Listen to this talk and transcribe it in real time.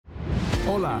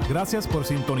Hola, gracias por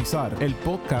sintonizar el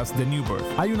podcast de New Birth.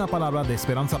 Hay una palabra de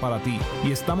esperanza para ti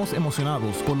y estamos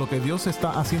emocionados por lo que Dios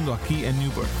está haciendo aquí en New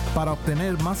Birth. Para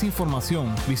obtener más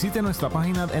información, visite nuestra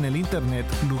página en el internet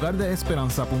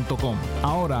lugardeesperanza.com.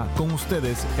 Ahora, con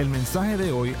ustedes, el mensaje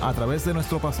de hoy a través de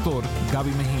nuestro pastor, Gaby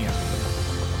Mejía.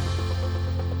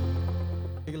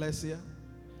 Iglesia,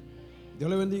 Dios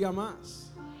le bendiga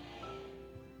más.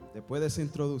 Después de esa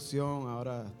introducción,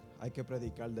 ahora hay que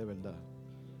predicar de verdad.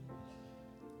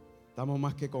 Estamos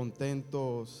más que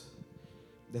contentos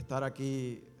de estar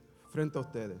aquí frente a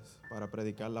ustedes para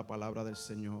predicar la palabra del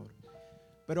Señor.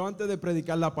 Pero antes de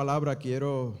predicar la palabra,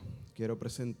 quiero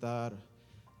presentar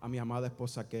a mi amada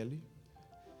esposa Kelly.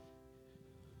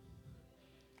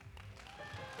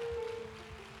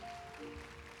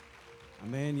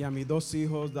 Amén. Y a mis dos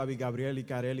hijos, David Gabriel y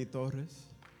Kareli Torres.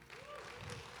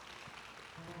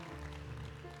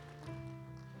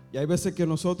 Y hay veces que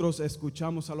nosotros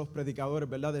escuchamos a los predicadores,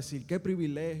 ¿verdad?, decir, qué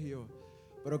privilegio.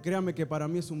 Pero créanme que para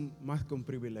mí es más que un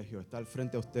privilegio estar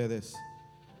frente a ustedes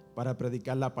para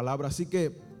predicar la palabra. Así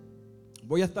que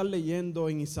voy a estar leyendo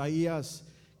en Isaías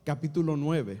capítulo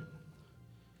 9.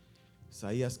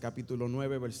 Isaías capítulo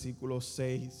 9, versículos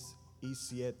 6 y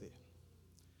 7.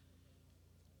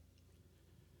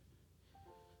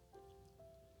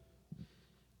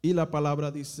 Y la palabra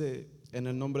dice, en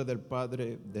el nombre del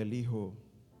Padre, del Hijo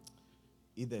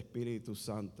y del Espíritu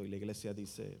Santo. Y la iglesia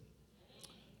dice,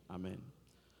 amén.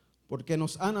 Porque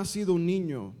nos ha nacido un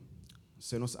niño,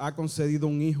 se nos ha concedido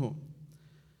un hijo.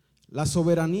 La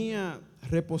soberanía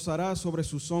reposará sobre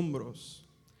sus hombros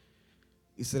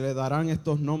y se le darán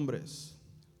estos nombres: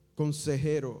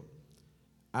 Consejero,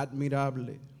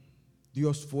 Admirable,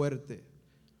 Dios fuerte,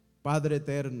 Padre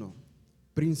eterno,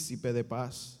 Príncipe de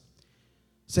paz.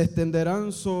 Se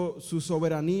extenderán su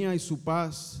soberanía y su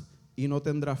paz y no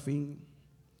tendrá fin.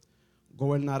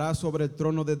 Gobernará sobre el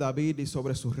trono de David y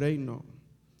sobre su reino,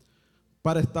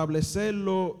 para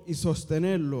establecerlo y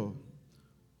sostenerlo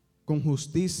con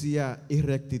justicia y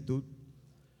rectitud.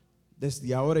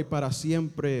 Desde ahora y para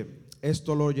siempre,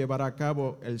 esto lo llevará a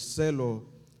cabo el celo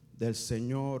del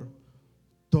Señor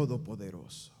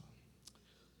Todopoderoso.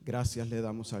 Gracias le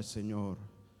damos al Señor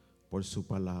por su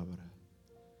palabra.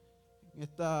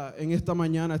 En esta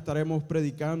mañana estaremos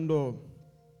predicando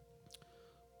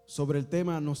sobre el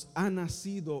tema, nos ha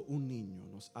nacido un niño,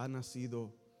 nos ha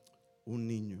nacido un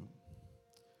niño.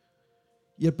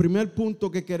 Y el primer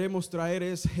punto que queremos traer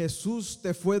es: Jesús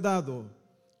te fue dado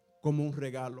como un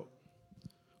regalo.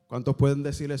 ¿Cuántos pueden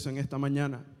decir eso en esta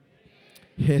mañana?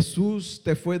 Jesús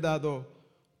te fue dado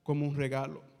como un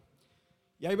regalo.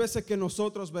 Y hay veces que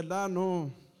nosotros, ¿verdad?,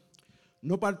 no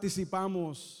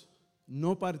participamos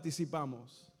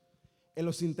en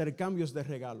los intercambios de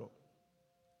regalo,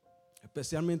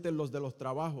 especialmente en los de los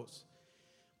trabajos,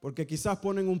 porque quizás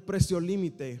ponen un precio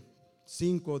límite,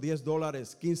 $5,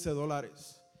 $10,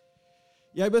 $15.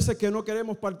 Y hay veces que no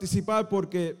queremos participar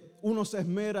porque uno se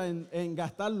esmera en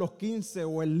gastar los 15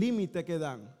 o el límite que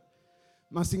dan.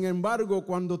 Mas sin embargo,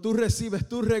 cuando tú recibes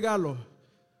tu regalo,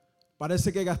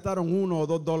 parece que gastaron $1 o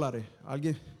 $2.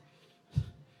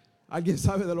 ¿Alguien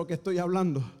sabe de lo que estoy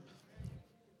hablando?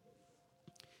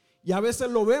 Y a veces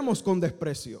lo vemos con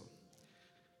desprecio.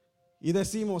 Y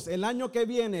decimos, el año que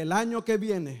viene,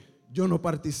 yo no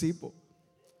participo.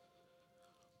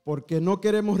 Porque no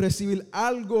queremos recibir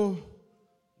algo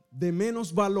de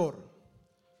menos valor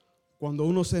cuando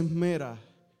uno se esmera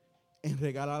en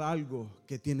regalar algo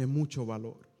que tiene mucho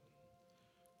valor.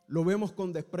 Lo vemos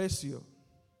con desprecio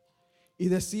y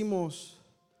decimos,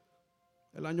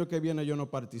 el año que viene yo no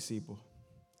participo.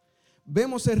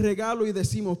 Vemos el regalo y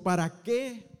decimos, ¿para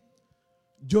qué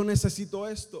yo necesito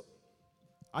esto?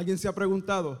 ¿Alguien se ha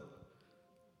preguntado?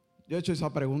 Yo he hecho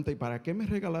esa pregunta, ¿y para qué me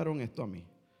regalaron esto a mí?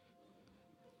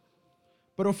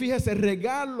 Pero fíjese,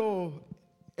 regalo,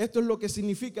 esto es lo que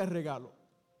significa el regalo.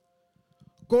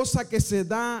 Cosa que se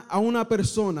da a una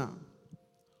persona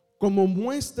como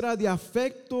muestra de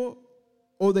afecto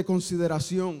o de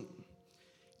consideración.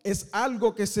 Es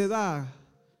algo que se da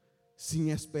sin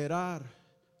esperar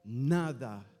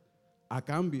nada a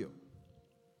cambio.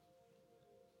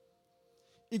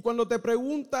 Y cuando te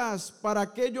preguntas,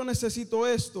 ¿para qué yo necesito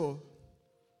esto?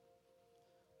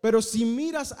 Pero si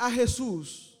miras a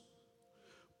Jesús,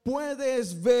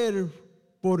 puedes ver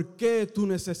por qué tú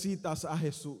necesitas a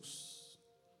Jesús.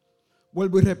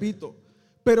 Vuelvo y repito,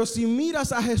 pero si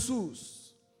miras a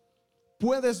Jesús,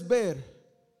 puedes ver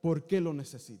por qué lo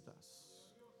necesitas.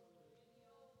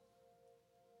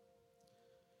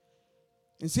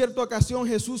 En cierta ocasión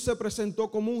Jesús se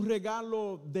presentó como un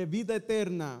regalo de vida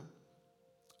eterna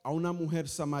a una mujer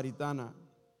samaritana.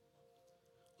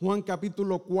 Juan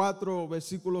capítulo 4,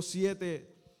 versículo 7,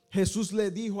 Jesús le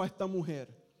dijo a esta mujer: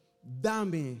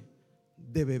 dame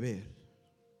de beber.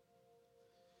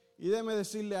 Y déjeme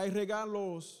decirle, hay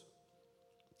regalos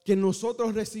que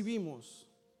nosotros recibimos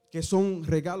que son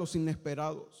regalos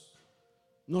inesperados,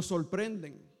 nos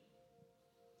sorprenden.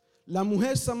 La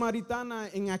mujer samaritana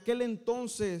en aquel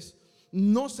entonces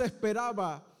no se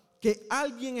esperaba que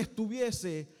alguien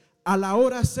estuviese a la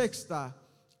hora sexta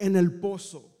en el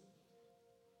pozo,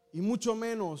 y mucho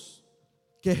menos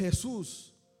que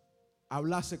Jesús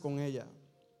hablase con ella.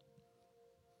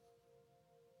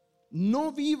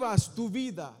 No vivas tu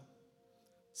vida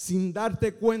sin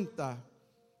darte cuenta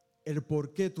el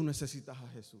por qué tú necesitas a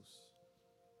Jesús.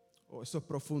 Oh, eso es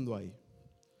profundo ahí.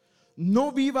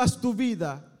 No vivas tu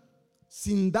vida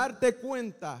sin darte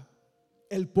cuenta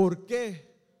el por qué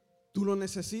tú lo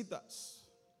necesitas.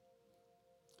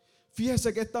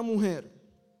 Fíjese que esta mujer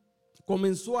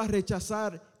comenzó a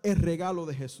rechazar el regalo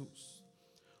de Jesús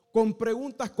con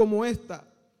preguntas como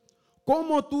esta: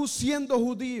 ¿cómo tú, siendo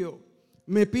judío,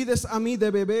 me pides a mí de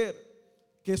beber,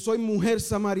 que soy mujer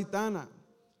samaritana?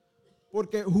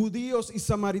 Porque judíos y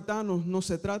samaritanos no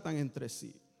se tratan entre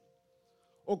sí.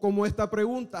 O como esta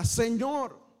pregunta: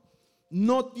 Señor,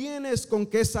 no tienes con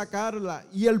qué sacarla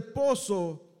y el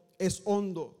pozo es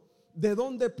hondo. ¿De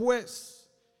dónde pues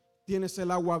tienes el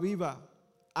agua viva?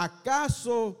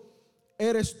 ¿Acaso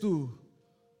eres tú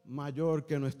mayor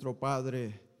que nuestro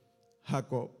padre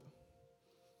Jacob?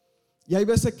 Y hay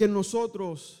veces que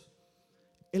nosotros,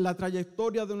 en la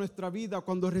trayectoria de nuestra vida,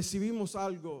 cuando recibimos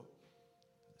algo,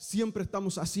 siempre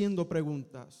estamos haciendo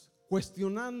preguntas,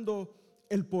 cuestionando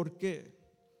el por qué.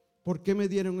 ¿Por qué me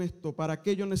dieron esto? ¿Para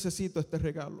qué yo necesito este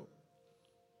regalo?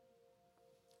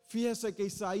 Fíjese que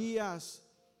Isaías,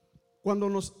 cuando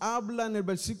nos habla en el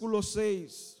versículo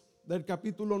 6 del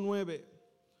capítulo 9,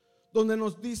 donde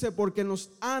nos dice: porque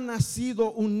nos ha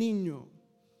nacido un niño.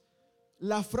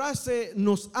 La frase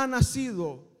 "nos ha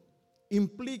nacido"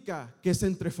 implica que es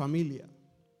entre familia,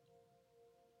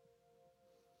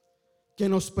 que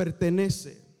nos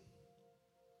pertenece,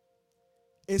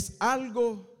 es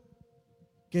algo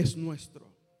que es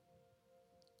nuestro.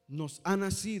 Nos ha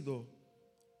nacido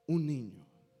un niño.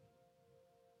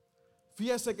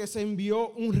 Fíjese que se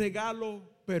envió un regalo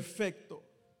perfecto.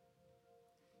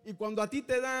 Y cuando a ti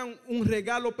te dan un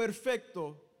regalo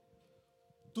perfecto,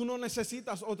 tú no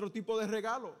necesitas otro tipo de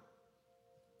regalo.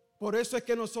 Por eso es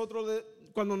que nosotros,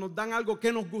 cuando nos dan algo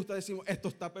que nos gusta, decimos: esto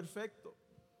está perfecto,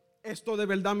 esto de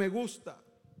verdad me gusta.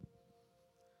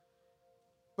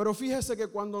 Pero fíjese que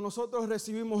cuando nosotros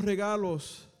recibimos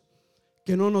regalos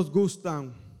que no nos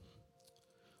gustan,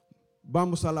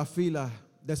 vamos a la fila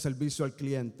de servicio al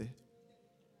cliente.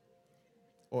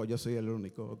 Oh, yo soy el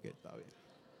único. Ok, está bien.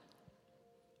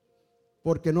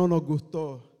 Porque no nos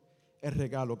gustó el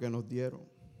regalo que nos dieron.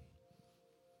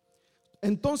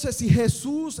 Entonces, si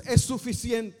Jesús es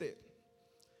suficiente,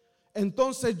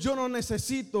 entonces yo no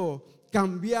necesito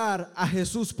cambiar a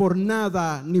Jesús por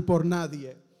nada ni por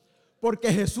nadie,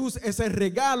 porque Jesús es el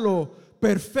regalo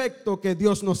perfecto que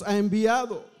Dios nos ha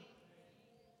enviado.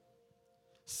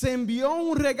 Se envió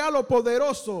un regalo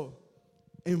poderoso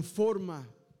en forma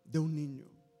de un niño.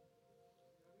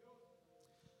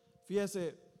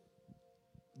 Fíjese,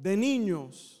 de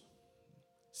niños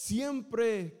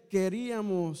siempre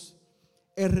queríamos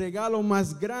el regalo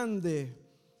más grande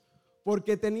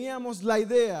porque teníamos la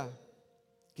idea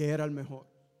que era el mejor.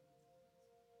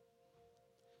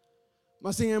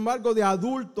 Mas sin embargo, de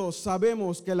adultos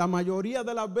sabemos que la mayoría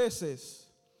de las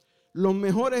veces los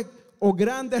mejores o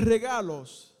grandes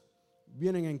regalos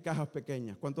vienen en cajas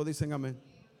pequeñas. ¿Cuántos dicen amén?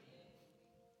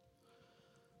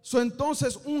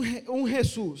 Entonces un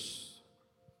Jesús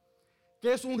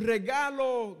que es un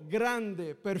regalo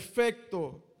grande,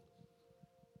 perfecto,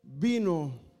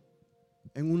 vino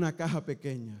en una caja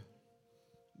pequeña,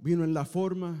 vino en la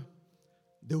forma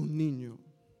de un niño.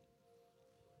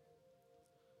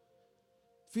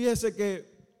 Fíjese que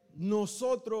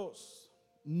nosotros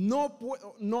no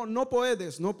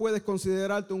puedes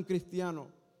considerarte un cristiano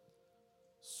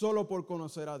solo por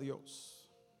conocer a Dios.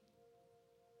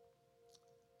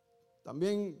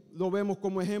 También lo vemos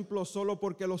como ejemplo solo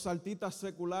porque los artistas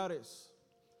seculares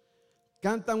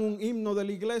cantan un himno de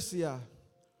la iglesia,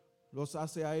 los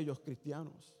hace a ellos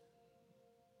cristianos.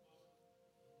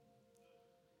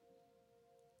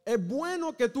 Es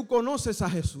bueno que tú conoces a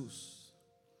Jesús.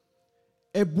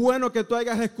 Es bueno que tú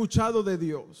hayas escuchado de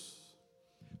Dios.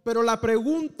 Pero la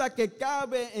pregunta que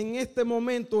cabe en este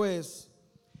momento es: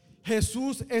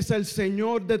 ¿Jesús es el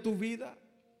Señor de tu vida?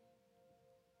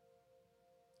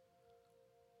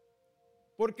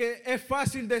 Porque es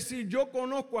fácil decir: yo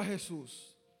conozco a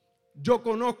Jesús, yo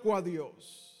conozco a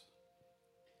Dios,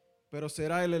 pero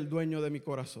será Él el dueño de mi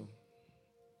corazón.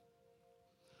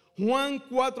 Juan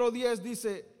 4:10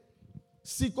 dice,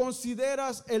 si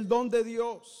consideras el don de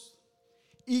Dios,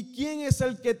 ¿y quién es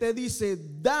el que te dice,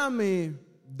 dame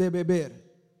de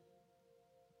beber?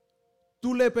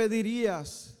 Tú le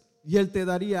pedirías y Él te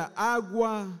daría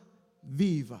agua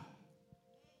viva.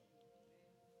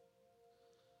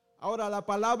 Ahora, la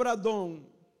palabra don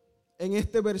en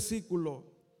este versículo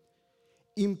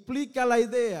implica la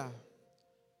idea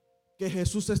que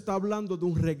Jesús está hablando de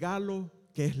un regalo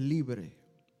que es libre.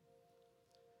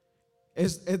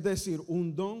 Es decir,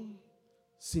 un don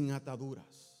sin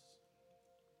ataduras.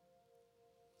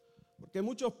 Porque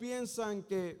muchos piensan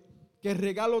que el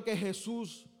regalo que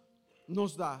Jesús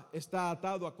nos da está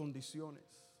atado a condiciones.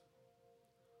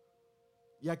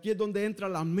 Y aquí es donde entra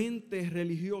la mente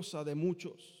religiosa de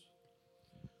muchos.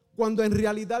 Cuando en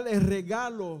realidad el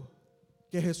regalo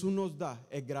que Jesús nos da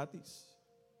es gratis.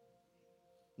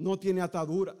 No tiene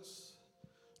ataduras,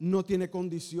 no tiene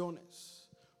condiciones.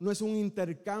 No es un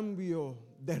intercambio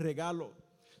de regalo.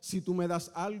 Si tú me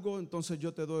das algo, entonces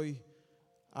yo te doy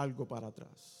algo para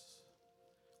atrás.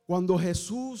 Cuando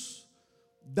Jesús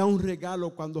da un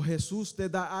regalo, cuando Jesús te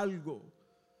da algo,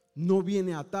 no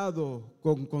viene atado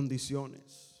con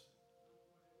condiciones.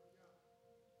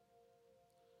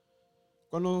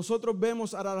 Cuando nosotros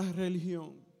vemos a la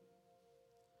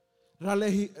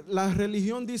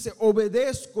religión dice,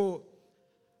 obedezco,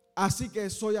 así que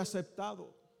soy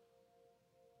aceptado.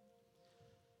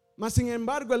 Mas sin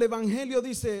embargo, el evangelio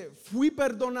dice, fui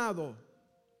perdonado,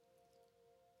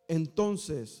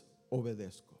 entonces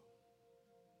obedezco.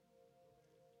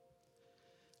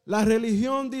 La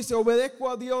religión dice, obedezco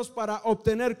a Dios para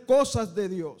obtener cosas de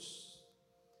Dios.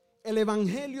 El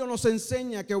evangelio nos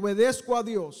enseña que obedezco a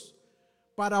Dios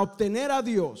para obtener a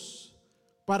Dios,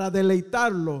 para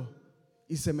deleitarlo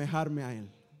y semejarme a Él.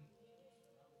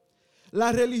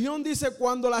 La religión dice,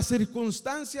 cuando las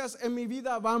circunstancias en mi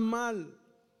vida van mal,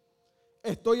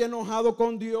 estoy enojado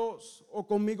con Dios o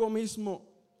conmigo mismo,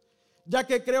 ya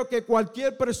que creo que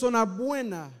cualquier persona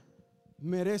buena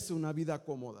merece una vida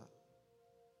cómoda.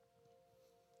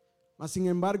 Mas sin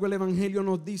embargo, el evangelio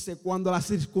nos dice, cuando las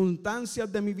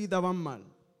circunstancias de mi vida van mal,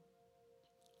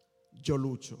 yo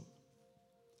lucho.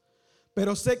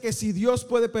 Pero sé que si Dios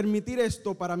puede permitir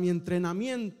esto para mi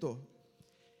entrenamiento,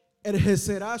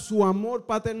 ejercerá su amor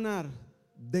paternal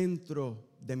dentro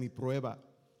de mi prueba.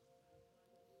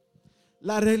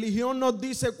 La religión nos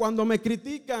dice, cuando me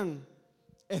critican,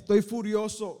 estoy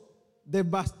furioso,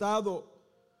 devastado,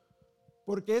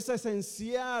 porque es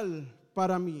esencial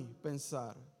para mí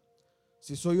pensar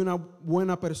si soy una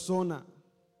buena persona.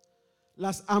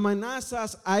 Las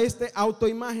amenazas a esta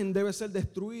autoimagen deben ser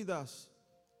destruidas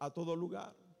a todo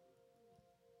lugar.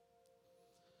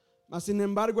 Mas sin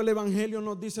embargo, el evangelio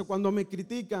nos dice, cuando me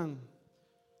critican,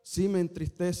 sí me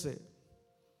entristece,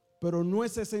 pero no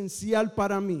es esencial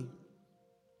para mí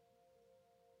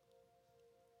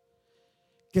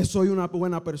que soy una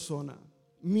buena persona.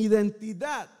 Mi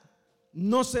identidad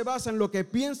no se basa en lo que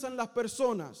piensan las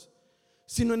personas,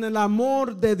 sino en el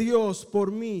amor de Dios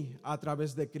por mí a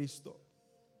través de Cristo.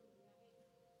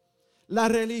 La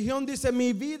religión dice,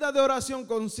 mi vida de oración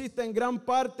consiste en gran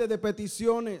parte de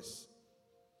peticiones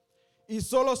y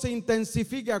solo se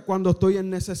intensifica cuando estoy en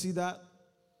necesidad.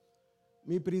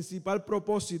 Mi principal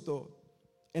propósito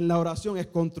en la oración es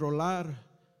controlar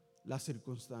las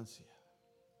circunstancias.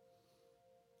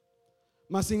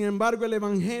 Mas sin embargo, el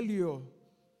evangelio,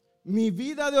 mi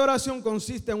vida de oración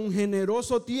consiste en un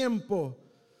generoso tiempo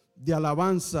de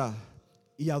alabanza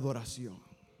y adoración.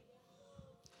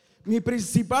 Mi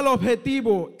principal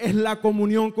objetivo es la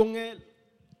comunión con Él.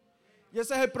 Y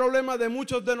ese es el problema de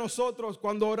muchos de nosotros.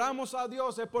 Cuando oramos a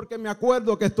Dios es porque me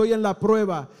acuerdo que estoy en la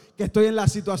prueba, que estoy en la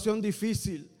situación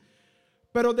difícil.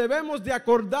 Pero debemos de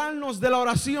acordarnos de la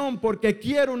oración, porque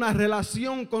quiero una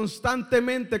relación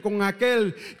constantemente con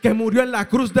aquel que murió en la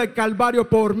cruz del Calvario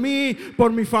por mí,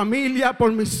 por mi familia,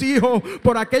 por mis hijos,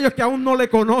 por aquellos que aún no le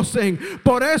conocen.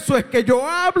 Por eso es que yo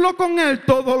hablo con Él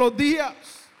todos los días.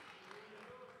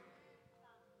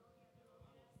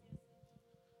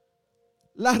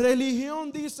 La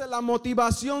religión dice, la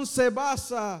motivación se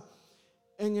basa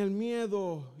en el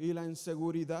miedo y la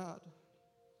inseguridad.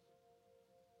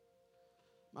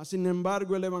 Mas sin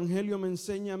embargo, el evangelio me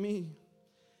enseña a mí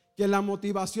que la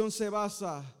motivación se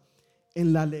basa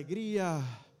en la alegría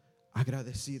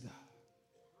agradecida.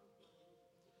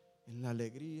 En la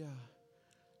alegría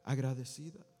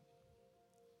agradecida.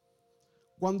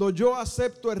 Cuando yo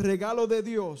acepto el regalo de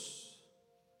Dios,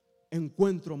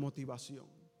 encuentro motivación.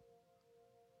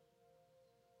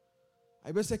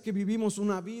 Hay veces que vivimos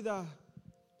una vida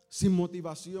sin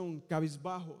motivación,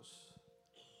 cabizbajos.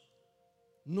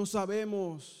 No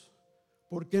sabemos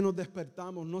por qué nos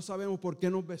despertamos, no sabemos por qué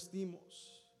nos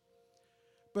vestimos.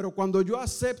 Pero cuando yo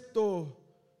acepto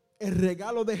el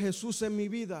regalo de Jesús en mi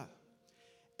vida,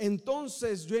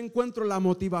 entonces yo encuentro la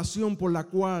motivación por la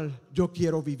cual yo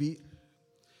quiero vivir.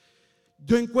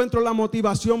 Yo encuentro la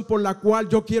motivación por la cual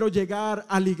yo quiero llegar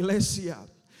a la iglesia.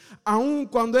 Aun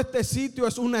cuando este sitio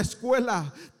es una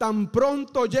escuela, tan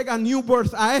pronto llega New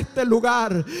Birth a este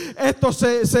lugar, esto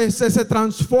se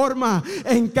transforma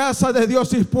en casa de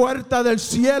Dios y puerta del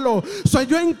cielo.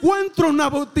 Yo encuentro una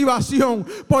motivación,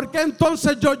 porque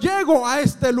entonces yo llego a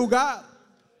este lugar.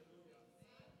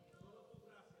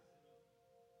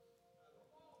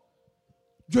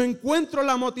 Yo encuentro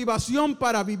la motivación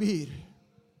para vivir.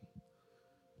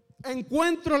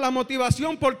 Encuentro la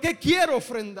motivación porque quiero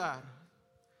ofrendar.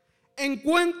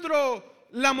 Encuentro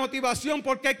la motivación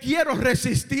porque quiero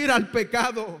resistir al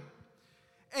pecado.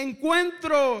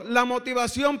 Encuentro la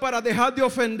motivación para dejar de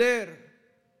ofender.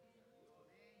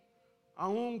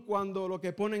 Aun cuando lo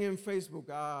que ponen en Facebook,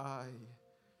 ay,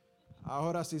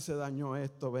 ahora sí se dañó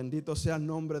esto, bendito sea el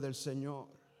nombre del Señor.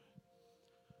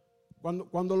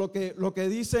 Cuando lo que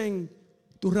dicen,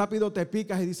 tú rápido te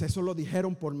picas y dices, eso lo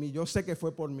dijeron por mí, yo sé que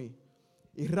fue por mí.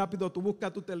 Y rápido tú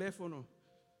buscas tu teléfono.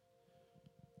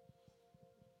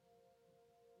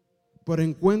 Pero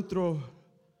encuentro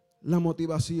la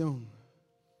motivación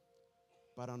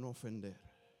para no ofender.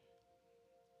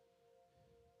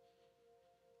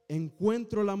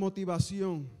 Encuentro la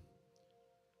motivación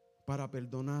para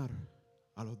perdonar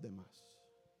a los demás.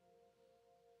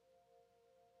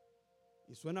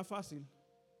 Y suena fácil,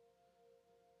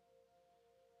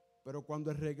 pero cuando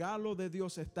el regalo de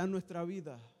Dios está en nuestra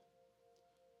vida,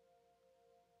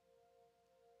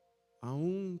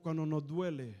 aun cuando nos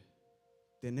duele,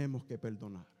 tenemos que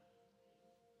perdonar.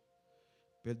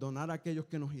 Perdonar a aquellos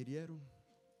que nos hirieron.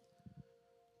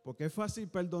 Porque es fácil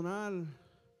perdonar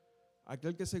a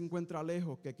aquel que se encuentra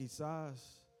lejos, que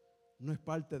quizás no es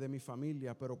parte de mi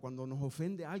familia, pero cuando nos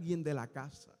ofende a alguien de la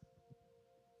casa,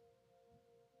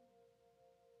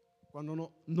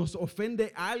 cuando nos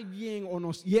ofende a alguien o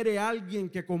nos hiere a alguien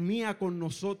que comía con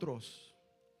nosotros,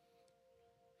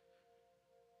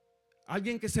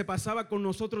 alguien que se pasaba con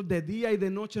nosotros de día y de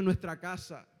noche en nuestra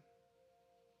casa,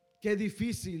 qué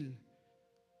difícil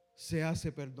se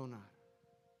hace perdonar.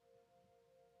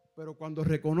 Pero cuando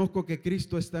reconozco que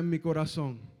Cristo está en mi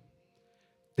corazón,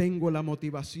 tengo la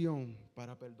motivación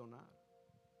para perdonar.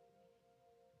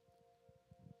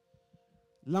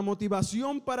 La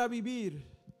motivación para vivir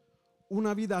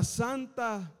una vida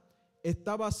santa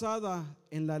está basada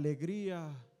en la alegría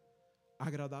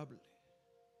agradable.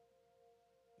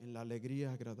 En la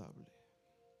alegría agradable.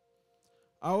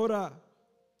 Ahora,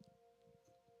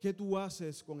 ¿qué tú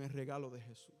haces con el regalo de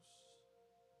Jesús?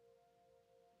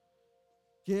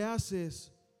 ¿Qué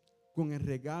haces con el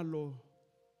regalo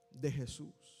de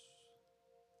Jesús?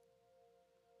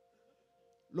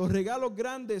 Los regalos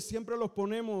grandes siempre los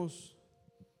ponemos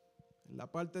en la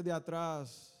parte de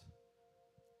atrás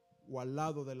o al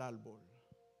lado del árbol.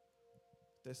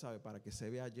 Usted sabe, para que se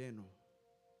vea lleno.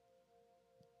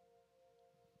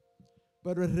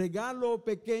 Pero el regalo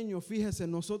pequeño, fíjese,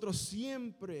 nosotros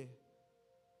siempre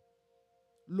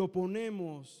lo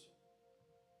ponemos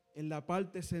en la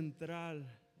parte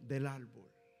central del árbol.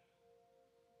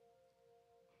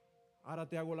 Ahora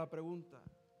te hago la pregunta: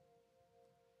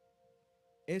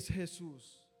 ¿es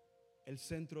Jesús el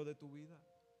centro de tu vida?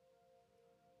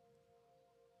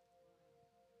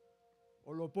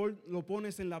 ¿O lo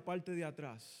pones en la parte de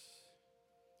atrás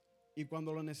y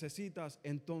cuando lo necesitas,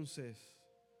 entonces?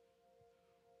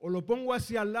 ¿O lo pongo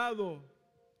hacia el lado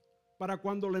para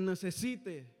cuando lo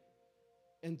necesite,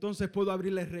 entonces puedo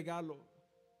abrirle el regalo?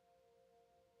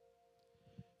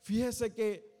 Fíjese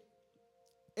que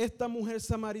esta mujer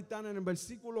samaritana, en el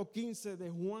versículo 15 de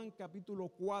Juan capítulo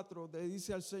 4, le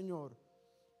dice al Señor: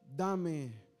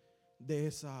 dame de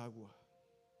esa agua,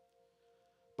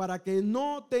 para que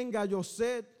no tenga yo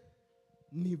sed,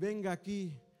 ni venga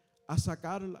aquí a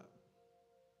sacarla.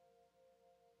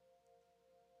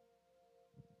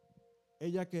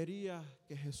 Ella quería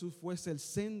que Jesús fuese el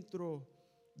centro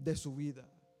de su vida.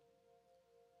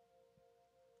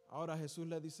 Ahora Jesús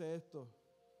le dice esto: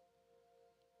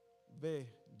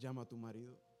 ve, llama a tu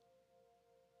marido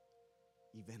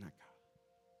y ven acá.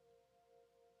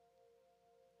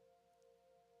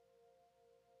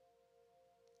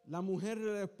 La mujer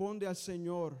le responde al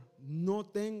Señor: no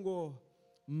tengo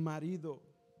marido.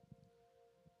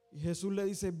 Y Jesús le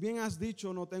dice: bien has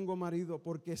dicho, no tengo marido,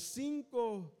 porque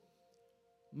 5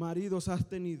 maridos has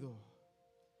tenido,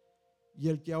 y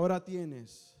el que ahora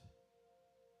tienes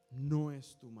no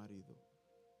es tu marido.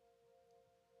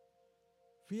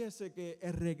 Fíjese que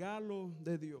el regalo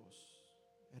de Dios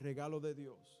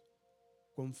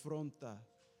confronta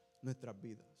nuestras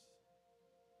vidas.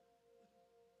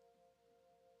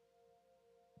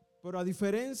 Pero a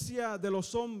diferencia de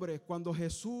los hombres, cuando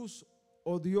Jesús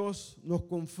o Dios nos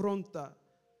confronta,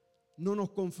 no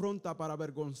nos confronta para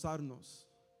avergonzarnos.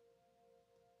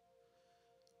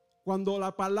 Cuando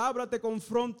la palabra te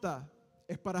confronta,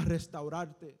 es para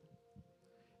restaurarte,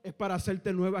 es para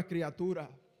hacerte nueva criatura.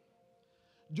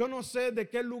 Yo no sé de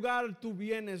qué lugar tú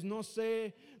vienes, no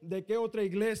sé de qué otra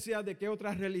iglesia, de qué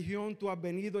otra religión tú has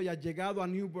venido y has llegado a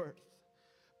New Birth.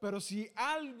 Pero si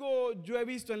algo yo he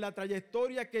visto en la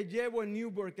trayectoria que llevo en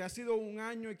New Birth, que ha sido un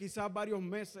año y quizás varios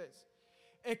meses,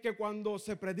 es que cuando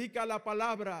se predica la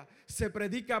palabra, se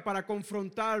predica para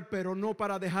confrontar, pero no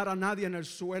para dejar a nadie en el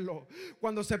suelo.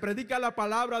 Cuando se predica la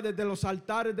palabra desde los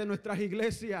altares de nuestras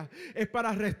iglesias, es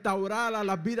para restaurar a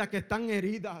las vidas que están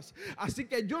heridas. Así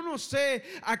que yo no sé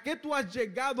a qué tú has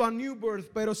llegado a New Birth,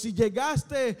 pero si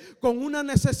llegaste con una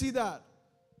necesidad,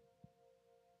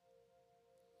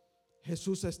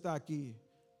 Jesús está aquí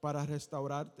para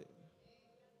restaurarte.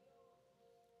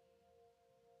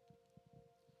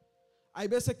 Hay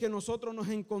veces que nosotros nos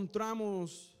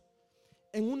encontramos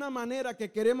en una manera que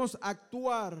queremos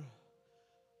actuar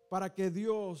para que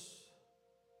Dios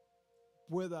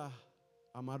pueda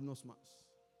amarnos más.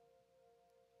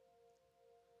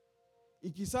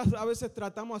 Y quizás a veces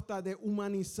tratamos hasta de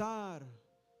humanizar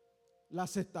la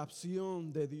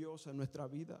aceptación de Dios en nuestra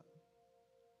vida.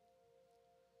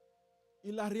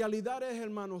 Y la realidad es,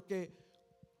 hermanos, que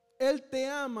Él te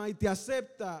ama y te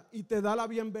acepta y te da la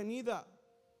bienvenida.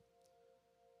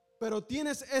 Pero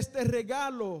tienes este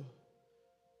regalo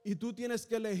y tú tienes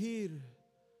que elegir,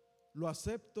 ¿lo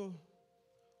acepto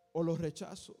o lo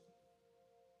rechazo?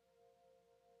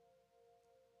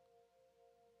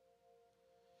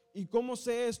 ¿Y cómo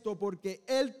sé esto? Porque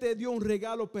Él te dio un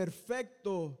regalo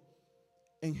perfecto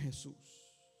en Jesús.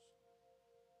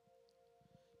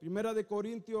 Primera de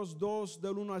Corintios 2,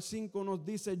 del 1 al 5 nos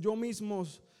dice, yo mismo,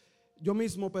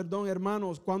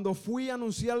 hermanos, cuando fui a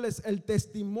anunciarles el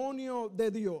testimonio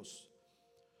de Dios,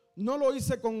 no lo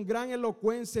hice con gran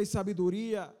elocuencia y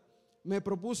sabiduría. Me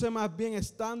propuse más bien,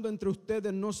 estando entre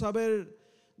ustedes, no saber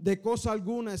de cosa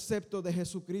alguna excepto de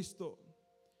Jesucristo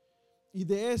y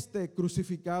de este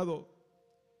crucificado.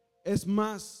 Es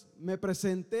más, me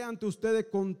presenté ante ustedes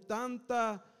con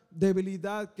tanta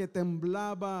debilidad que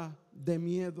temblaba de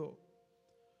miedo.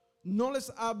 No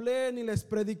les hablé ni les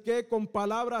prediqué con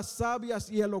palabras sabias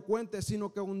y elocuentes,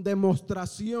 sino con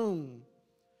demostración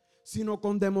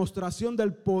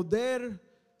del poder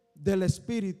del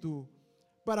Espíritu,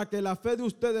 para que la fe de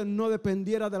ustedes no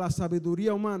dependiera de la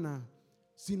sabiduría humana,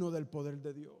 sino del poder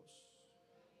de Dios.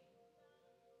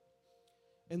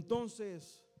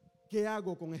 Entonces, ¿qué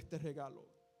hago con este regalo?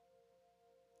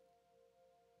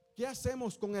 ¿Qué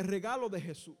hacemos con el regalo de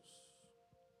Jesús?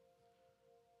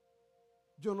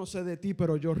 Yo no sé de ti,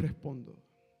 pero yo respondo.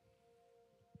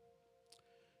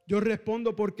 Yo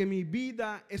respondo porque mi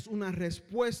vida es una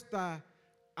respuesta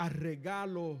al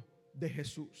regalo de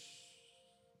Jesús.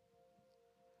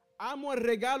 Amo el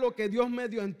regalo que Dios me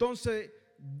dio, entonces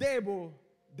debo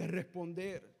de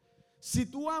responder. Si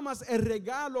tú amas el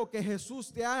regalo que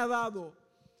Jesús te ha dado,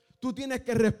 tú tienes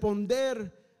que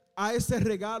responder a ese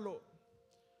regalo.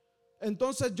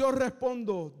 Entonces yo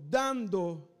respondo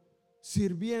dando,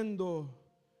 sirviendo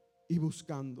y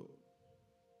buscando.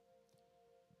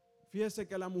 Fíjese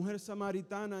que la mujer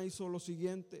samaritana hizo lo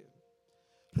siguiente.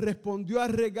 Respondió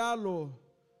al regalo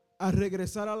al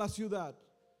regresar a la ciudad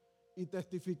y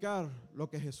testificar lo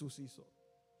que Jesús hizo.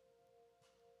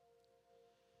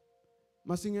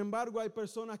 Mas sin embargo hay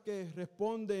personas que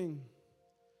responden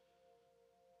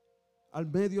al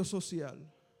medio social.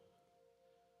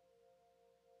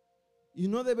 Y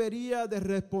no debería de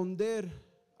responder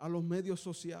a los medios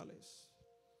sociales.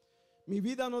 Mi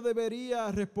vida no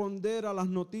debería responder a las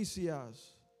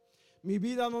noticias. Mi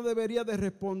vida no debería de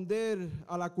responder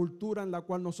a la cultura en la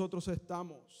cual nosotros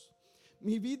estamos.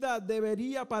 Mi vida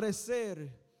debería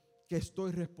parecer que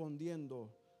estoy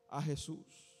respondiendo a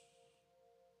Jesús.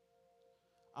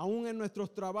 Aún en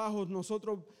nuestros trabajos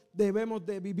nosotros debemos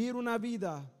de vivir una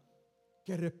vida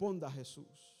que responda a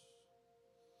Jesús.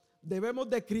 Debemos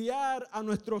de criar a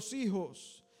nuestros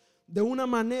hijos de una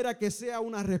manera que sea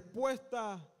una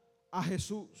respuesta a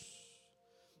Jesús.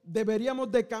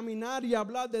 Deberíamos de caminar y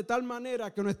hablar de tal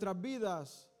manera que nuestras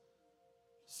vidas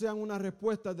sean una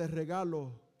respuesta de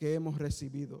regalo que hemos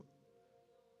recibido.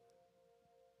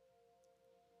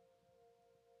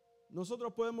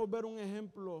 Nosotros podemos ver un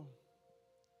ejemplo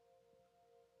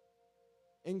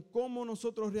en cómo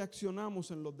nosotros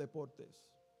reaccionamos en los deportes.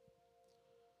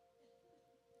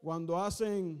 Cuando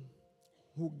hacen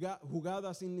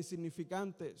jugadas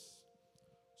insignificantes,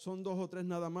 son 2 o 3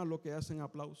 nada más los que hacen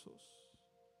aplausos.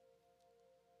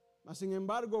 Mas, sin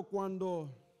embargo,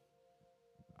 cuando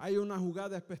hay una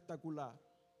jugada espectacular,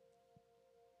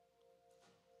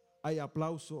 hay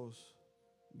aplausos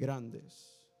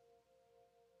grandes.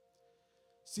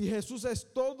 Si Jesús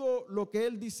es todo lo que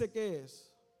Él dice que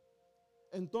es,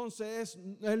 entonces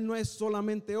Él no es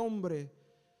solamente hombre,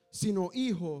 sino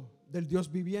hijo del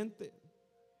Dios viviente.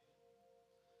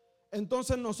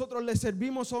 Entonces nosotros le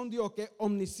servimos a un Dios que es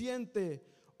omnisciente,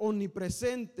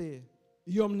 omnipresente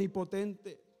y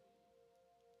omnipotente.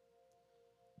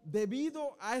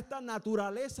 Debido a esta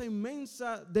naturaleza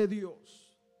inmensa de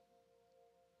Dios,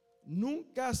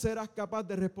 nunca serás capaz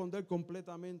de responder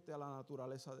completamente a la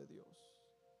naturaleza de Dios.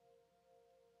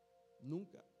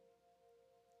 Nunca.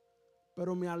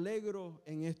 Pero me alegro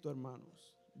en esto,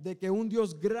 hermanos, de que un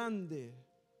Dios grande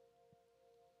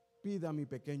pida mi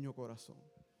pequeño corazón.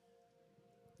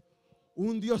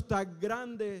 Un Dios tan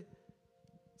grande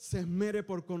se esmere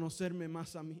por conocerme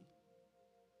más a mí.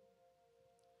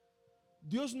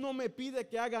 Dios no me pide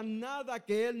que haga nada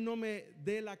que Él no me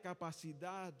dé la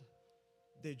capacidad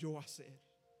de yo hacer.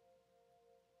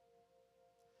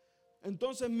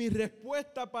 Entonces mi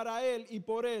respuesta para Él y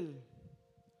por Él: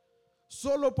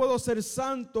 solo puedo ser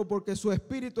santo porque su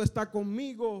Espíritu está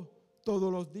conmigo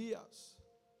todos los días.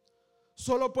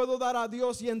 Solo puedo dar a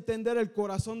Dios y entender el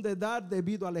corazón de dar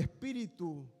debido al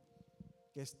Espíritu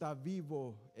que está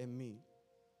vivo en mí.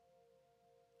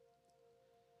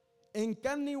 En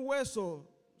carne y hueso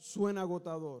suena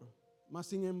agotador, mas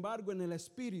sin embargo en el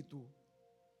Espíritu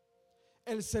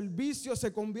el servicio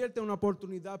se convierte en una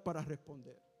oportunidad para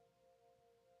responder.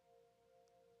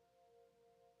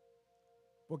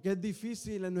 Porque es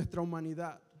difícil en nuestra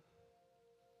humanidad,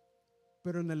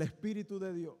 pero en el Espíritu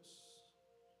de Dios,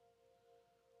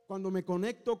 cuando me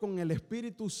conecto con el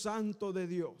Espíritu Santo de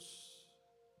Dios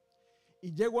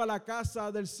y llego a la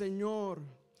casa del Señor,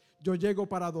 yo llego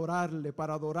para adorarle,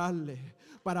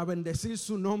 para bendecir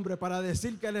su nombre, para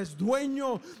decir que Él es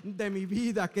dueño de mi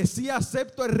vida, que sí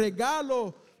acepto el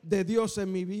regalo de Dios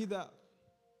en mi vida.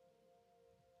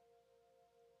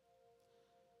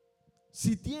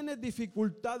 Si tienes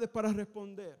dificultades para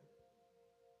responder,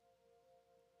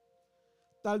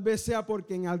 tal vez sea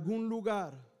porque en algún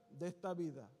lugar de esta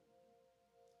vida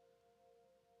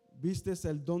vistes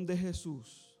el don de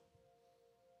Jesús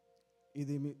y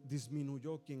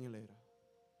disminuyó quien Él era.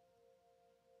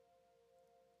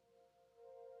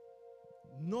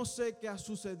 No sé qué ha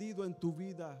sucedido en tu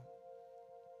vida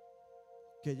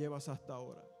que llevas hasta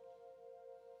ahora.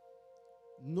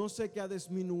 No sé qué ha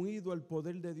disminuido el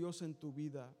poder de Dios en tu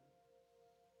vida.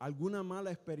 Alguna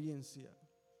mala experiencia.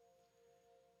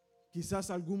 Quizás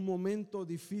algún momento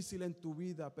difícil en tu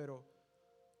vida, pero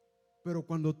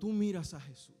cuando tú miras a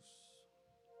Jesús,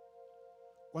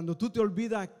 cuando tú te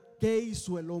olvidas qué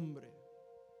hizo el hombre,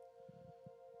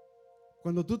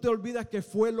 cuando tú te olvidas que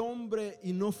fue el hombre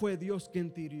y no fue Dios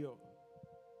quien te hirió,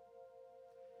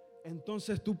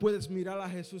 entonces tú puedes mirar a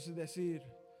Jesús y decir: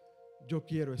 yo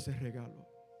quiero ese regalo.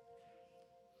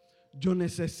 Yo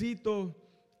necesito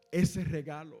ese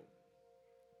regalo.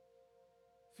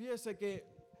 Fíjese que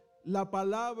la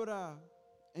palabra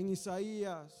en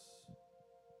Isaías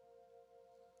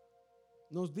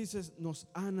nos dice: nos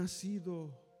ha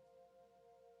nacido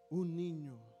un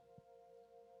niño,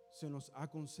 se nos ha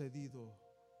concedido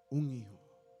un hijo.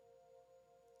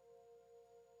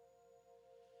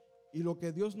 Y lo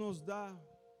que Dios nos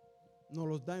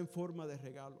los da en forma de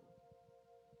regalo.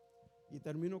 Y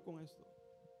termino con esto.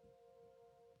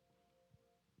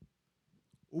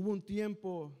 Hubo un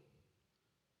tiempo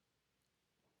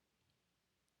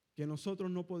que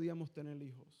nosotros no podíamos tener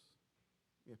hijos,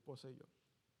 mi esposa y yo.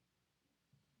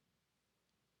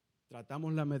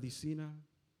 Tratamos la medicina.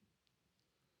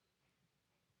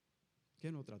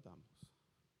 ¿Qué no tratamos?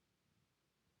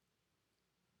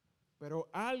 Pero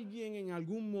alguien en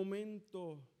algún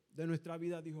momento de nuestra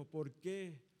vida dijo: ¿por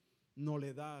qué no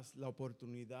le das la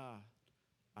oportunidad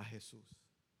a Jesús?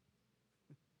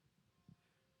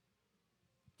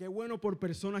 Qué bueno por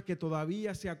personas que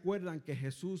todavía se acuerdan que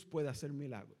Jesús puede hacer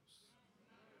milagros.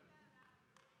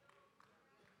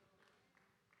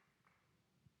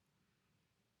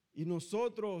 Y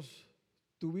nosotros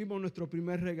tuvimos nuestro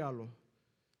primer regalo.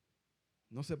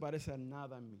 No se parece a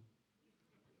nada en mí.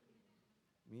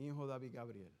 Mi hijo David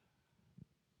Gabriel.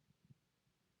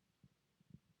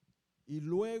 Y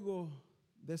luego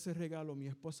de ese regalo, mi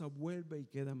esposa vuelve y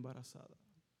queda embarazada.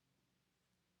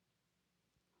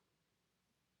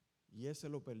 Y ese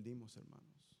lo perdimos, hermanos.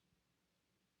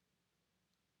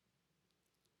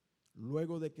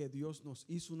 Luego de que Dios nos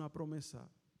hizo una promesa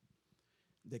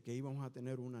de que íbamos a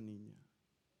tener una niña.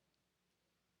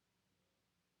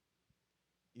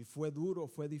 Y fue duro,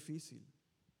 fue difícil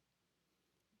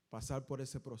pasar por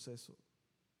ese proceso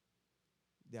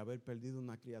de haber perdido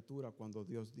una criatura cuando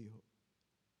Dios dijo.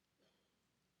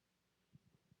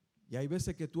 Y hay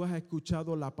veces que tú has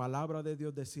escuchado la palabra de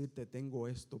Dios decirte, tengo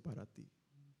esto para ti.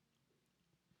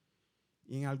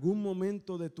 Y en algún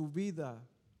momento de tu vida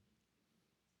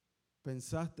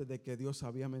pensaste de que Dios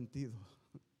había mentido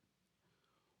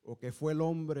o que fue el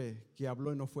hombre que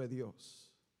habló y no fue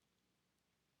Dios.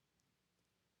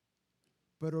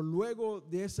 Pero luego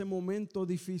de ese momento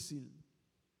difícil,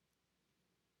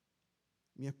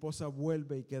 mi esposa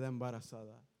vuelve y queda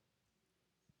embarazada.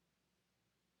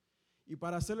 Y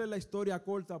para hacerle la historia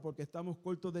corta, porque estamos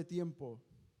cortos de tiempo,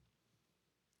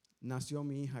 nació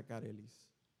mi hija Carelis.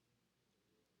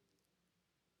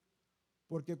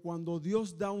 Porque cuando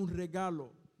Dios da un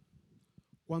regalo,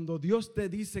 cuando Dios te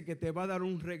dice que te va a dar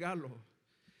un regalo,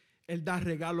 Él da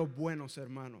regalos buenos,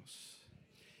 hermanos.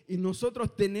 Y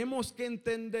nosotros tenemos que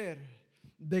entender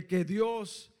de que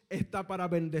Dios está para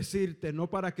bendecirte, no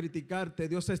para criticarte.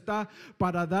 Dios está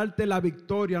para darte la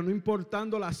victoria, no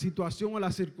importando la situación o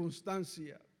la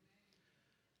circunstancia.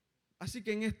 Así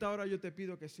que en esta hora yo te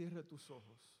pido que cierres tus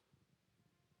ojos.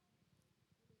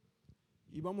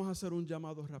 Y vamos a hacer un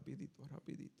llamado rapidito.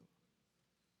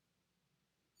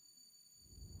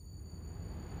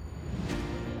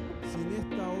 Si en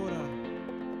esta hora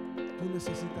tú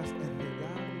necesitas el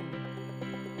regalo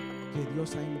que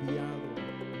Dios ha enviado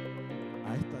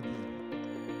a esta tierra,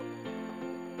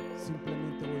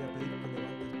 simplemente voy a pedir que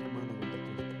levantes tu mano donde tú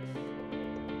estás.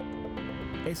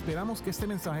 Esperamos que este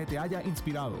mensaje te haya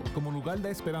inspirado. Como lugar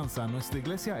de esperanza, nuestra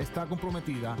iglesia está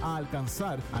comprometida a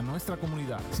alcanzar a nuestra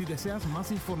comunidad. Si deseas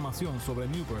más información sobre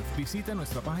New Birth, visita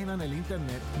nuestra página en el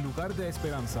internet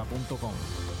lugardeesperanza.com.